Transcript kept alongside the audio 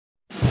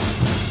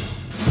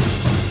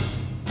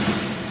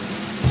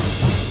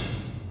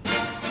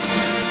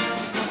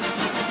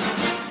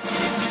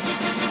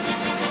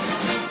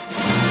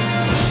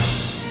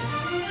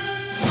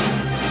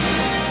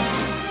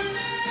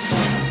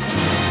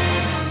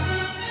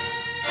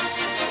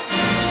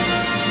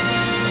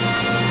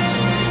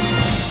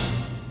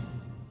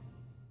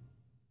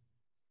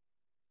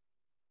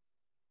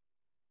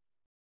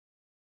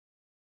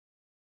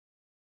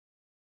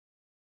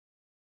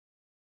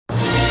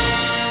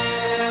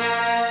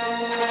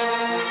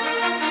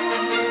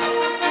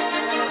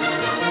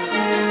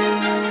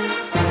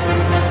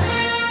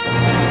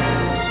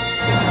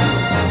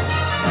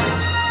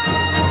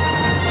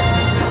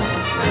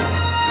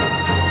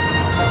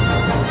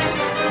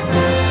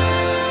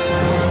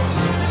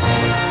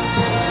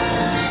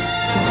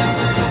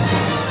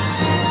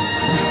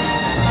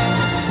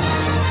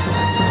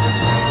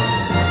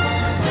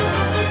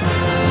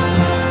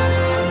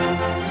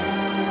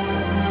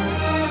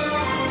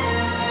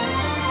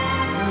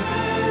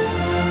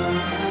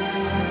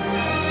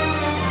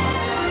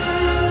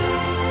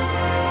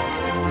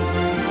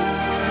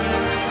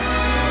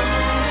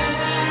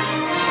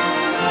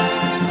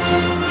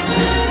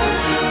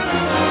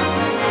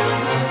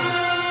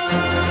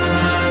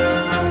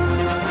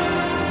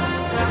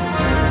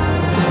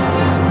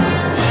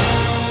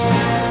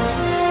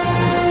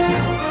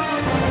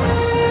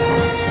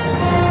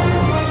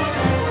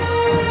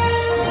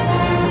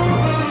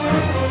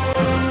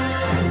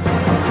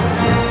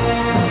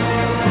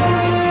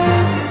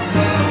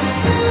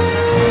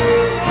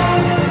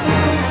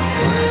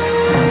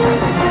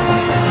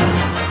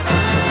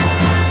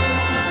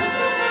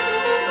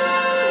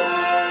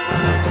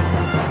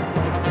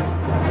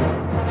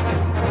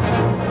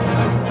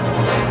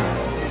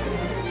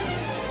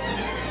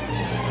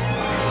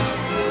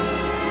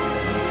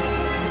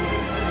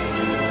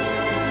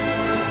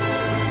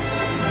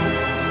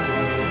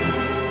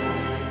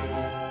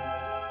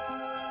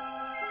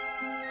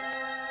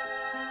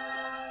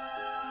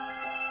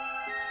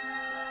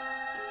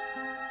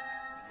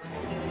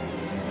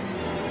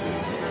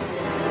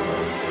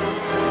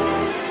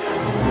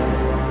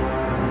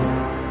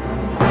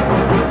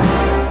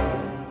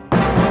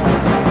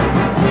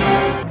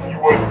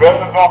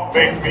not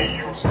make me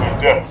use the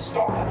Death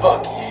Star.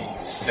 Fuck you, you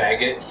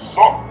faggot.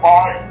 Suck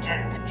my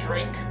dick.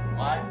 Drink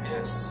my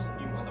piss,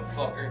 you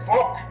motherfucker.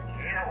 Fuck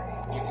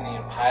you. You can eat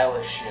a pile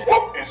of shit.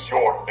 What is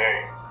your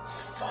name?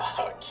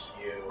 Fuck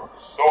you.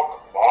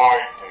 Suck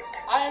my dick.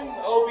 I'm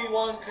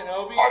Obi-Wan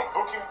Kenobi. I'm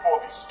looking for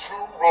these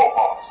two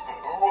robots, the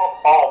Blue of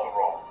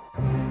Alderaan.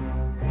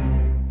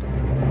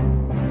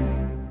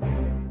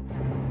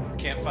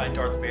 Can't find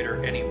Darth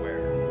Vader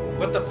anywhere.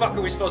 What the fuck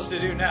are we supposed to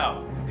do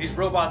now? These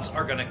robots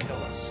are gonna kill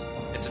us.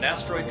 It's an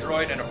asteroid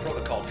droid and a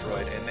protocol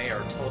droid, and they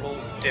are total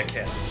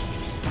dickheads.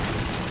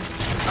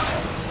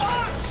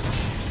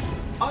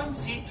 I'm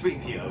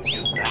C-3PO,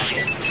 you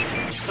faggots.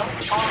 Suck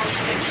our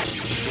dicks,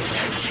 you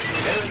shitheads.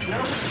 There is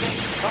no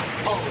escape. Fuck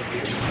all of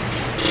you.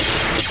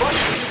 Fuck you,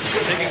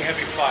 We're taking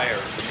heavy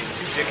fire. These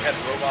two dickhead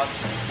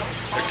robots,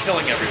 they're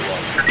killing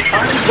everyone.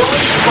 I'm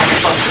going to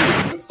fuck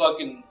you.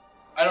 Fucking,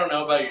 I don't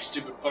know about your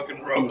stupid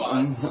fucking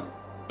robots,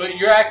 but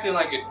you're acting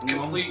like a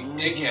complete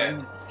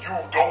dickhead. You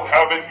don't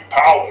have any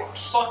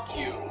powers. Fuck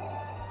you.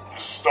 The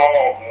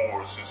Star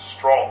Wars is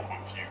strong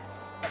with you.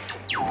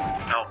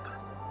 Help.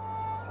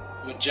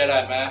 I'm a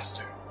Jedi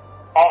Master.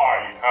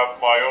 I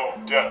have my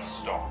own Death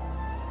Star.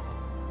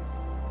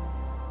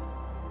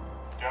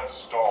 Death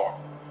Star.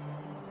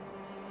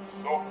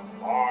 Suck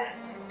my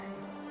dick.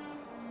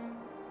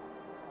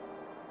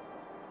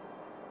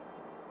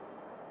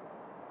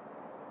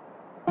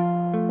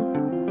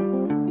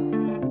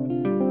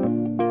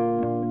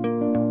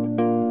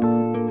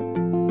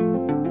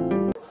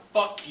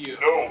 Fuck you.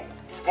 No,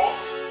 fuck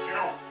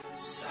you.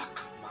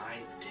 Suck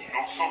my dick.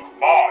 No, suck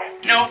my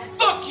dick. No,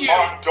 fuck you!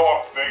 I'm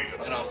Darth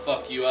Vader. And I'll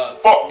fuck you up.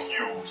 Fuck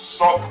you.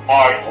 Suck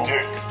my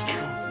dick.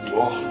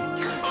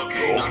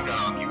 Okay, knock that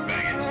off, you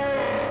faggots.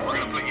 We're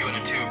gonna put you in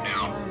a tube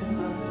now.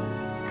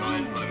 Go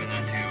ahead and put him in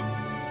that tube.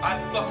 I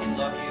fucking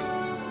love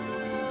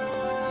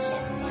you.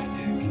 Suck my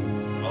dick.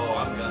 Oh,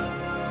 I'm gonna.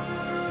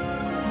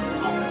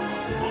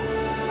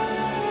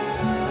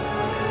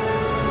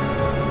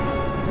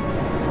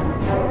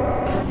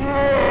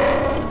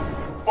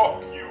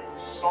 Fuck you.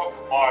 Suck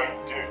my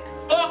dick.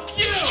 Fuck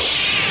you!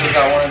 Still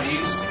got one of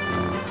these,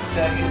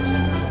 faggot.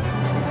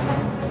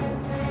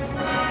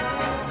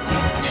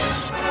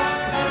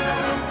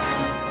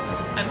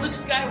 I'm Luke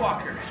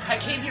Skywalker. I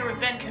came here with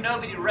Ben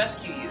Kenobi to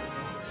rescue you.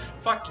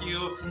 Fuck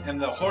you and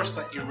the horse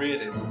that you're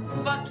riding.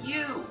 Fuck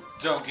you!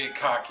 Don't get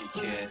cocky,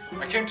 kid.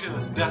 I came to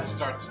this Death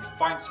Star to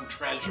find some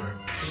treasure.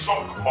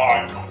 Suck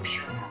my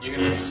computer. You're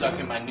gonna be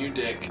sucking my new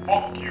dick.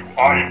 Fuck you.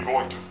 I am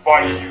going to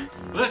fight you.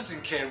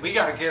 Listen, kid, we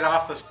gotta get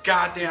off this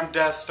goddamn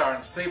Death Star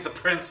and save the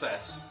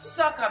princess.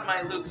 Suck on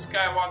my Luke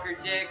Skywalker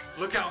dick.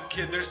 Look out,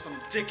 kid, there's some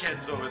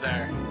dickheads over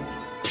there.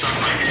 Suck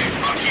my dick,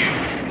 fuck you.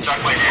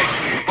 Suck my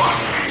dick,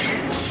 fuck.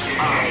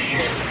 Ah,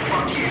 shit.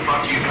 Fuck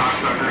you,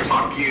 cocksuckers.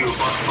 Fuck you,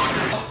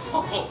 fuckfuckers.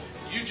 Oh,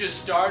 you just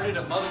started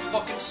a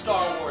motherfucking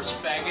Star Wars,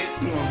 faggot.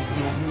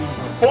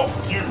 Fuck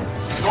you.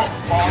 Suck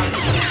my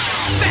dick.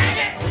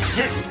 Faggot!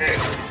 Dickhead.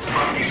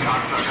 Fuck you,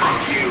 cocksucker.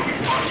 Fuck you,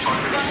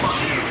 fuckfuckers. Fuck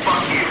you,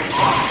 fuck you.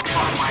 Oh,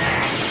 fuck my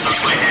ass. Suck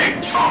my dick.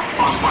 Oh,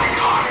 fuck my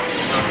cock.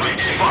 Suck my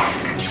dick. Fuck.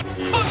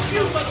 Fuck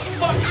you,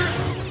 motherfucker!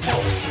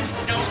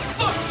 No,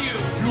 fuck you!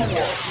 You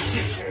are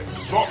shithead.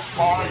 Suck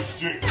my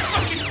dick.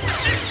 Fucking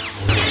dick!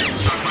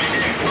 Suck my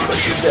dick. Suck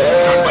your dick.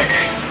 Suck my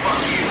dick.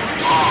 Fuck you.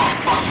 Oh,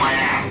 fuck my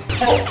ass.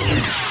 Fuck you.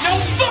 No,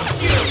 fuck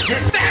you!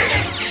 Dickhead.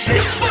 Faggot!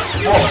 Shit. Fuck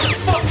you, Fuck.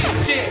 motherfucking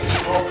dick!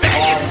 Suck Faggot!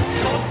 my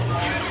Fuck you!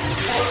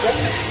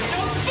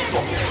 No,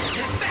 fuck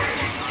you!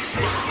 Faggot!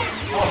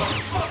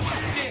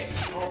 Fucking dick!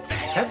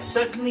 That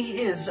certainly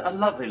is a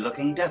lovely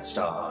looking Death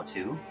Star,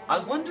 R2. I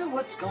wonder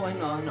what's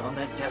going on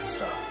that Death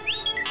Star.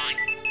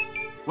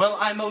 Well,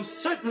 I most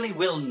certainly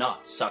will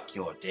not suck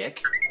your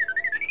dick.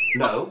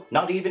 No,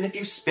 not even if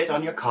you spit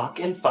on your cock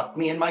and fuck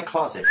me in my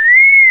closet.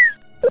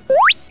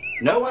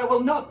 No, I will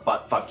not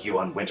butt fuck you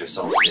on winter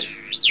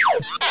solstice.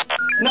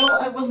 No,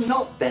 I will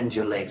not bend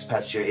your legs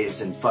past your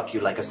ears and fuck you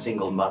like a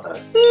single mother.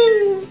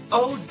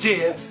 Oh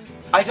dear,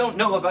 I don't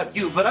know about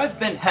you, but I've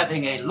been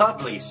having a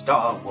lovely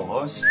Star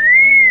Wars.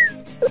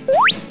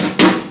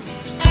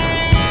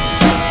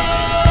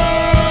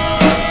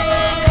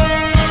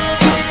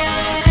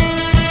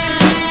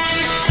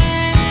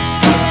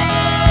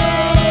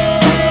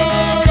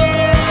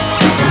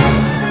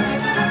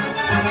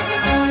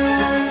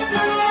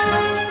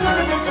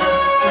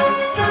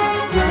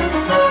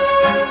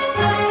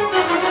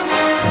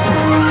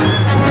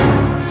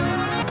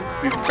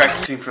 We've been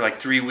practicing for like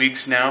 3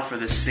 weeks now for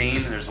this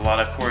scene. There's a lot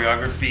of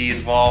choreography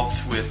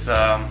involved with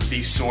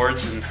these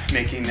swords and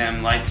making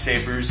them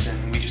lightsabers,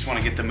 and we just want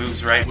to get the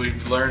moves right.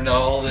 We've learned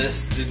all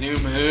the new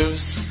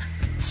moves,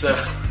 so...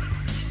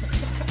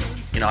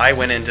 You know, I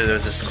went into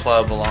this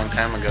club a long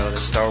time ago, the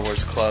Star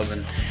Wars club,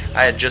 and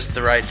I had just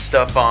the right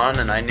stuff on,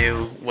 and I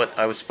knew what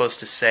I was supposed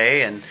to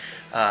say, and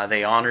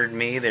they honored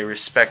me, they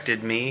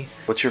respected me.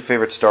 What's your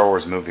favorite Star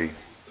Wars movie?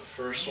 The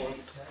first one?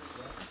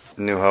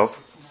 New Hope?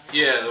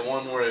 Yeah, the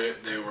one where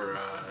they were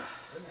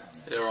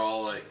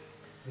all like...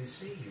 They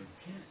say you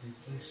can't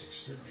replace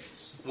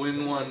experience.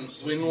 Win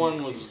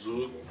one was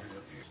Luke.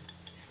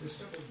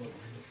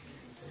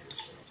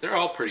 They're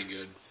all pretty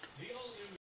good.